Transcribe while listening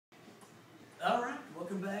All right,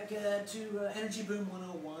 welcome back to Energy Boom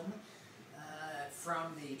 101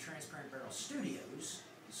 from the Transparent Barrel Studios,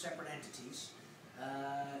 separate entities.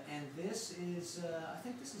 And this is, I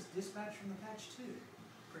think this is Dispatch from the Patch 2.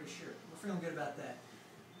 Pretty sure. We're feeling good about that.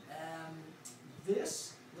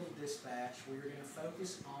 This little dispatch, we're going to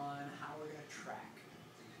focus on how we're going to track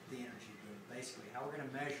the energy boom, basically, how we're going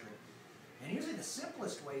to measure it. And usually the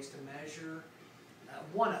simplest ways to measure,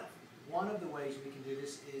 one of the ways we can do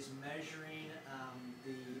this is measuring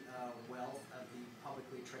the wealth of the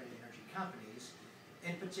publicly traded energy companies,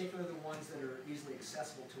 in particular the ones that are easily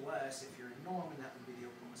accessible to us. If you're in Norman, that would be the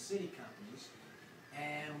Oklahoma City companies.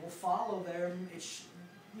 And we'll follow them,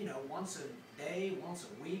 once a day, once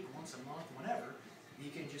a week, once a month, whenever. You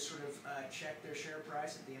can just sort of check their share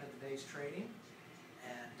price at the end of the day's trading.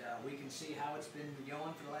 And we can see how it's been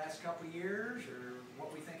going for the last couple of years, or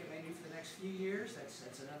what we think it may do for the next few years.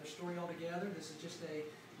 That's another story altogether.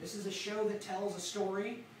 This is a show that tells a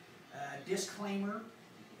story. Disclaimer: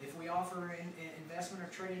 if we offer investment or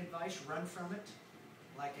trading advice, run from it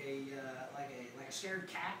like a scared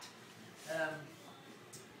cat.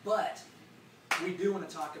 But we do want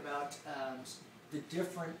to talk about the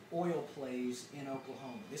different oil plays in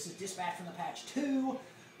Oklahoma. This is Dispatch from the Patch 2.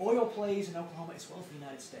 Oil plays in Oklahoma as well as the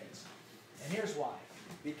United States. And here's why.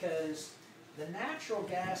 Because the natural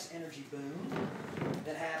gas energy boom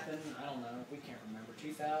that happened, I don't know, we can't remember,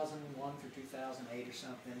 2001 through 2008 or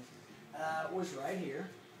something, was right here.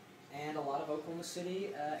 And a lot of Oklahoma City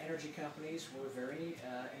energy companies were very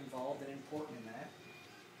involved and important in that.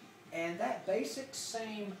 And that basic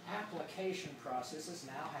same application process is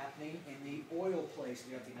now happening in the oil plays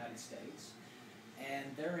throughout the United States. And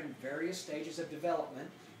they're in various stages of development.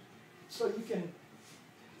 So you can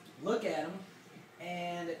look at them,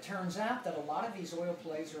 and it turns out that a lot of these oil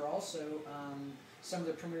plays are also some of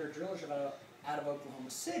the premier drillers out of Oklahoma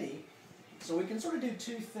City. So we can sort of do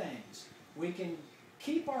two things. We can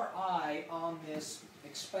keep our eye on this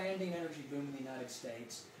expanding energy boom in the United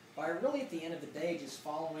States by really, at the end of the day, just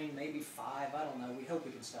following maybe 5, I don't know, we hope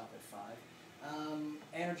we can stop at 5,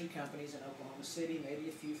 energy companies in Oklahoma City, maybe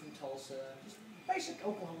a few from Tulsa, just basic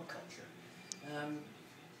Oklahoma culture.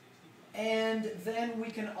 And then we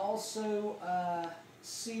can also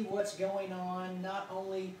see what's going on not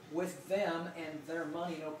only with them and their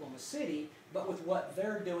money in Oklahoma City, but with what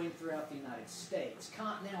they're doing throughout the United States.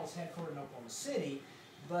 Continental's headquartered in Oklahoma City,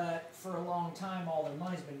 but for a long time all their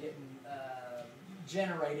money's been getting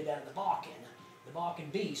generated out of the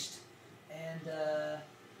Bakken beast. And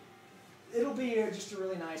it'll be just a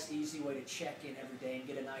really nice, easy way to check in every day and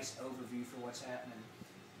get a nice overview for what's happening.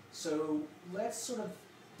 So let's sort of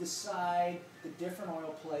decide the different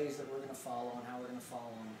oil plays that we're going to follow and how we're going to follow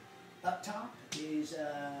them. Up top is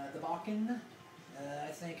the Bakken.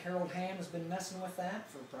 I think Harold Hamm has been messing with that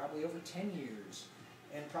for probably over 10 years.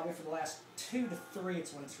 And probably for the last 2 to 3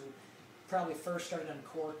 it's when it's probably first started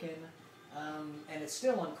uncorking. And it's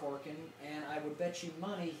still uncorking, and I would bet you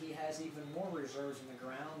money he has even more reserves in the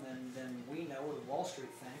ground than we know or Wall Street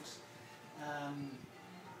thinks.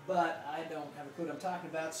 But I don't have a clue what I'm talking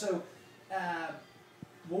about. So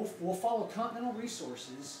we'll follow Continental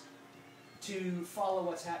Resources to follow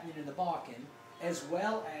what's happening in the Bakken, as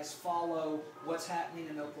well as follow what's happening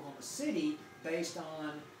in Oklahoma City based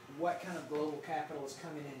on what kind of global capital is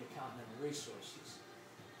coming into Continental Resources.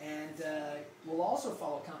 And we'll also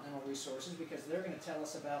follow Continental Resources because they're going to tell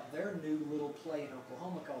us about their new little play in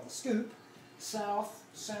Oklahoma called the SCOOP, South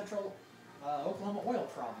Central Oklahoma Oil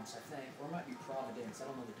Province, I think. Or it might be Providence. I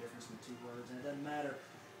don't know the difference in the two words, and it doesn't matter.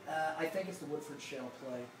 I think it's the Woodford Shale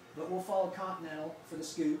play. But we'll follow Continental for the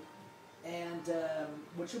SCOOP, and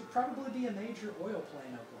which would probably be a major oil play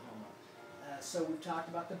in Oklahoma. So we've talked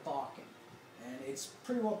about the Bakken, and it's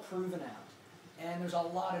pretty well proven out. And there's a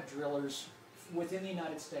lot of drillers within the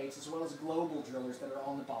United States, as well as global drillers that are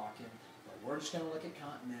on the Bakken. But we're just going to look at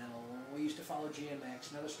Continental. We used to follow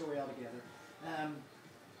GMX, another story altogether.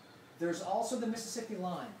 There's also the Mississippi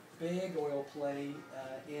Line, big oil play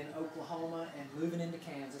in Oklahoma and moving into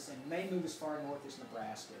Kansas, and may move as far north as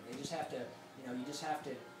Nebraska. They just have to, you just have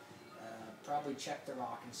to probably check the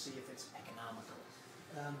rock and see if it's economical.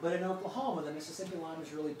 But in Oklahoma, the Mississippi Line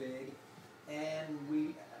is really big, and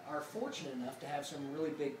we are fortunate enough to have some really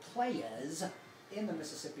big players in the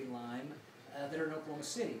Mississippi Line that are in Oklahoma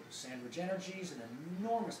City. Sandridge Energy is an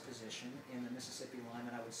enormous position in the Mississippi Line,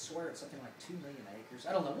 and I would swear it's something like 2 million acres.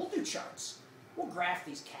 I don't know. We'll do charts. We'll graph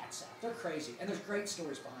these cats out. They're crazy, and there's great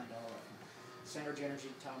stories behind all of them. Sandridge Energy,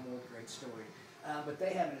 Tom Wood, great story. But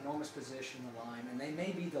they have an enormous position in the line, and they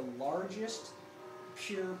may be the largest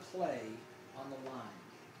pure play on the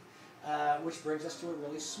line. Which brings us to a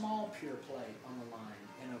really small pure play on the line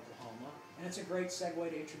in Oklahoma, and it's a great segue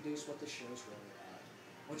to introduce what the show's really about,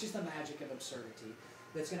 which is the magic of absurdity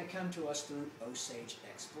that's going to come to us through Osage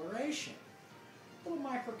Exploration. Little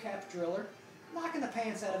microcap driller, knocking the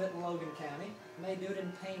pants out of it in Logan County, may do it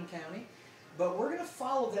in Payne County, but we're going to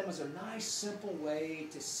follow them as a nice, simple way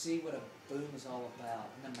to see what a boom is all about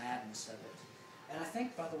and the madness of it. And I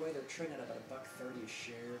think, by the way, they're trading at about $1.30 a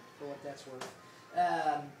share for what that's worth.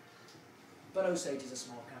 But Osage is a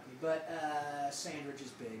small company, but Sandridge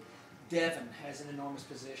is big. Devon has an enormous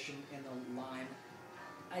position in the lime.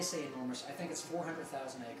 I say enormous. I think it's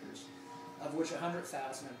 400,000 acres, of which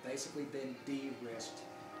 100,000 have basically been de-risked,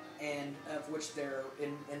 and of which they're,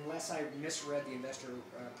 unless I misread the investor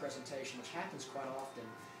presentation, which happens quite often,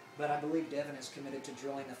 but I believe Devon is committed to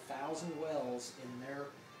drilling 1,000 wells in their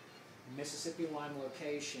Mississippi lime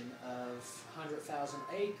location of 100,000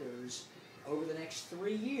 acres over the next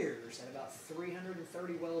 3 years at about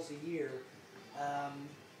 330 wells a year.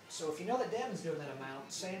 So if you know that Devon's doing that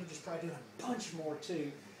amount, Sandridge is probably doing a bunch more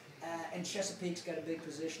too. And Chesapeake's got a big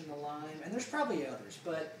position in the lime, and there's probably others,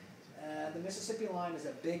 but the Mississippi lime is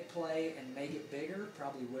a big play and may get bigger,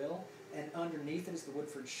 probably will. And underneath it is the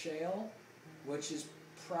Woodford Shale, which is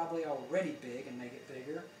probably already big and may get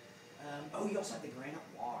bigger. Oh, you also have the Granite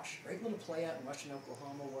Wash, great little play out in western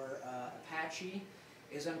Oklahoma where Apache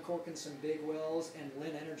is uncorking some big wells, and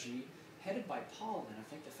Lynn Energy, headed by Paul Lynn, I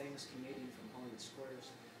think the famous comedian from Hollywood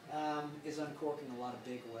Squares, is uncorking a lot of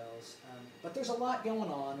big wells. But there's a lot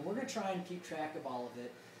going on. We're going to try and keep track of all of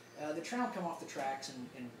it. The train will come off the tracks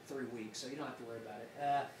in 3 weeks, so you don't have to worry about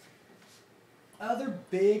it. Other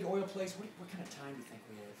big oil plays, what kind of time do you think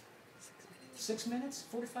we have? 6 minutes?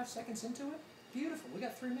 45 seconds into it? Beautiful. We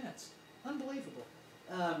got 3 minutes. Unbelievable.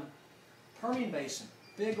 Permian Basin,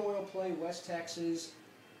 big oil play, West Texas,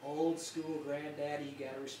 old school granddaddy. You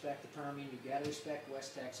got to respect the Permian. You got to respect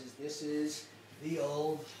West Texas. This is the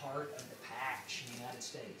old heart of the patch in the United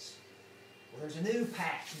States. Well, there's a new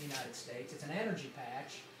patch in the United States. It's an energy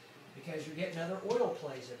patch because you're getting other oil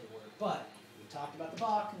plays everywhere. But we talked about the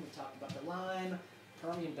Bakken, we talked about the lime.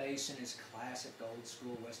 Permian Basin is classic old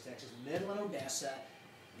school West Texas. Midland, Odessa.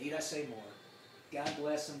 Need I say more? God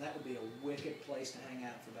bless them. That would be a wicked place to hang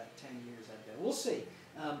out for about 10 years, I bet. We'll see.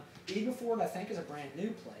 Eagle Ford, I think, is a brand new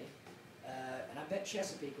play. And I bet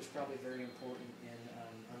Chesapeake was probably very important in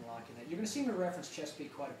unlocking that. You're going to see me reference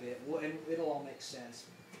Chesapeake quite a bit, and it'll all make sense.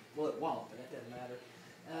 Well, it won't, but that doesn't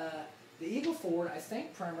matter. The Eagle Ford, I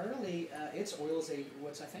think primarily its oil is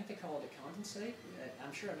what I think they call it a condensate.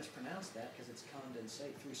 I'm sure I mispronounced that because it's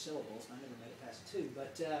condensate, 3 syllables, and I never made it past 2.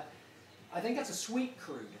 But I think that's a sweet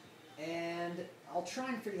crude. And I'll try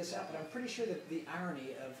and figure this out, but I'm pretty sure that the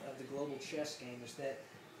irony of the global chess game is that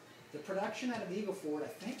the production out of Eagle Ford, I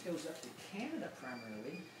think, goes up to Canada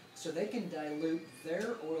primarily, so they can dilute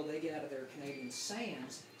their oil they get out of their Canadian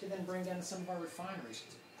sands to then bring down to some of our refineries.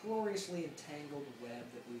 It's a gloriously entangled web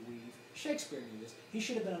that we weave. Shakespeare knew this. He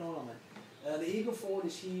should have been an oilman. The Eagle Ford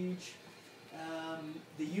is huge.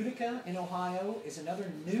 The Utica in Ohio is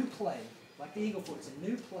another new play. Like the Eagle Ford, it's a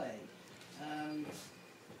new play.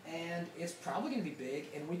 And it's probably going to be big,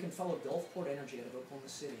 and we can follow Gulfport Energy out of Oklahoma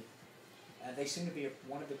City. They seem to be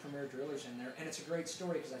one of the premier drillers in there, and it's a great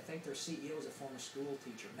story because I think their CEO is a former school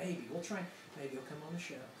teacher. Maybe. We'll try. Maybe he'll come on the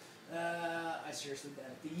show. I seriously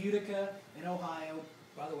doubt it. The Utica in Ohio,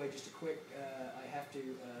 by the way, just a quick, I have to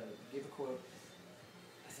give a quote.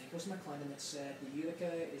 I think it was McClendon that said, the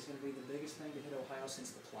Utica is going to be the biggest thing to hit Ohio since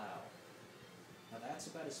the plow. Now that's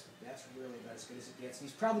really about as good as it gets. And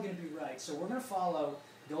he's probably going to be right. So we're going to follow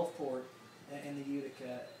Gulfport and the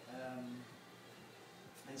Utica.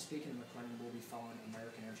 And speaking of McClendon, we'll be following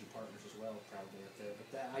American Energy Partners as well, probably up there.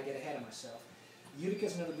 But I get ahead of myself.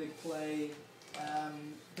 Utica's another big play.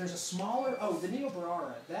 There's a smaller, the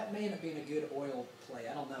Niobrara. That may end up being a good oil play.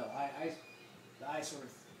 I don't know. I sort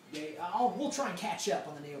of, we'll try and catch up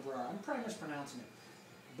on the Niobrara. I'm probably mispronouncing it,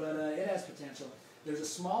 but it has potential. There's a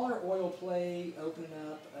smaller oil play opening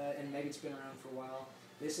up, and maybe it's been around for a while.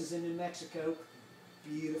 This is in New Mexico.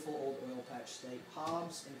 Beautiful old oil patch state.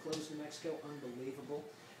 Hobbs enclosed New Mexico, unbelievable.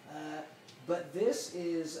 But this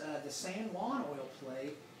is the San Juan oil play,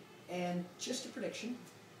 and just a prediction,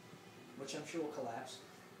 which I'm sure will collapse.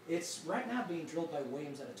 It's right now being drilled by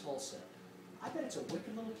Williams out of Tulsa. I bet it's a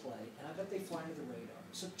wicked little play, and I bet they fly under the radar.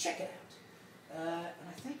 So check it out. And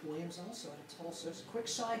I think Williams also out of Tulsa. As a quick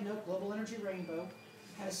side note, Global Energy Rainbow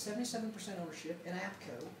has 77% ownership in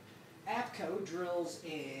APCO. APCO drills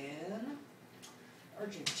in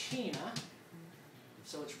Argentina,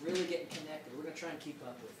 so it's really getting connected. We're going to try and keep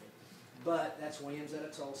up with it. But that's Williams out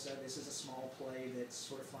of Tulsa. This is a small play that's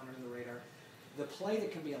sort of flying under the radar. The play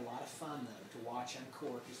that can be a lot of fun, though, to watch on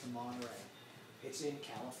Cork is the Monterey. It's in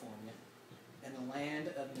California. And the land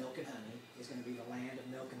of milk and honey is going to be the land of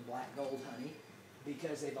milk and black gold honey,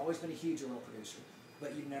 because they've always been a huge oil producer,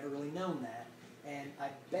 but you've never really known that. And I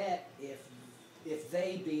bet if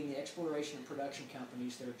they, being the exploration and production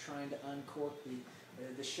companies that are trying to uncork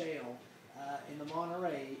the shale in the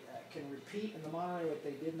Monterey, can repeat in the Monterey what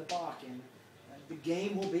they did in the Bakken, the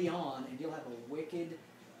game will be on, and you'll have a wicked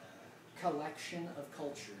collection of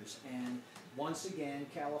cultures. And once again,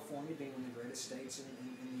 California, being one of the greatest states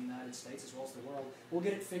in the United States as well as the world, will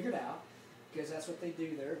get it figured out, because that's what they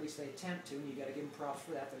do there. At least they attempt to, and you got to give them props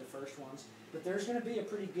for that. They're the first ones. But there's going to be a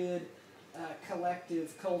pretty good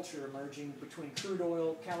collective culture emerging between crude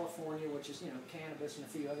oil, California, which is, cannabis and a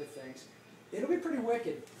few other things. It'll be pretty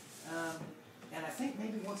wicked. And I think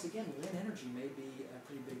maybe once again, Lynn Energy may be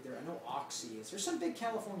pretty big there. I know Oxy is. There's some big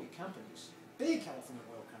California companies, big California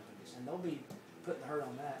oil companies, and they'll be putting the hurt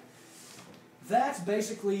on that. That's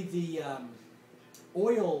basically the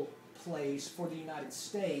oil plays for the United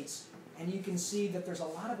States, and you can see that there's a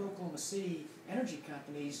lot of Oklahoma City energy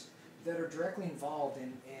companies that are directly involved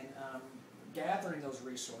in gathering those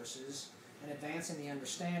resources and advancing the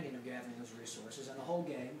understanding of gathering those resources and the whole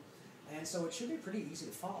game. And so it should be pretty easy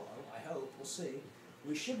to follow, I hope. We'll see.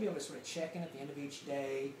 We should be able to sort of check in at the end of each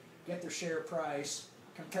day, get their share price,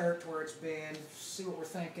 compare it to where it's been, see what we're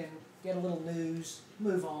thinking, get a little news,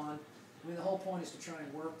 move on. I mean, the whole point is to try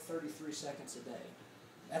and work 33 seconds a day.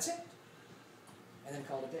 That's it. And then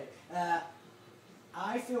call it a day.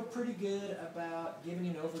 I feel pretty good about giving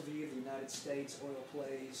you an overview of the United States oil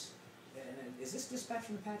plays. And is this Dispatch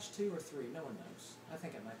from the Patch 2 or 3? No one knows. I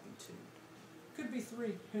think it might be 2. Could be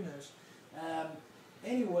 3. Who knows?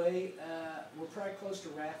 Anyway, we're probably close to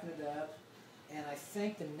wrapping it up. And I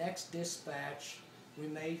think the next dispatch, we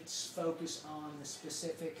may focus on the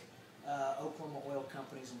specific Oklahoma oil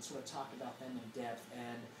companies and sort of talk about them in depth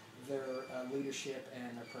and their leadership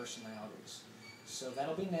and their personalities. So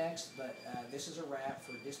that'll be next, but this is a wrap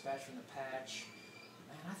for Dispatch from the Patch.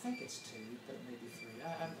 And I think it's 2, but it may be 3.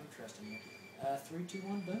 I'm trusting you. 3, 2,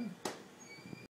 1, boom.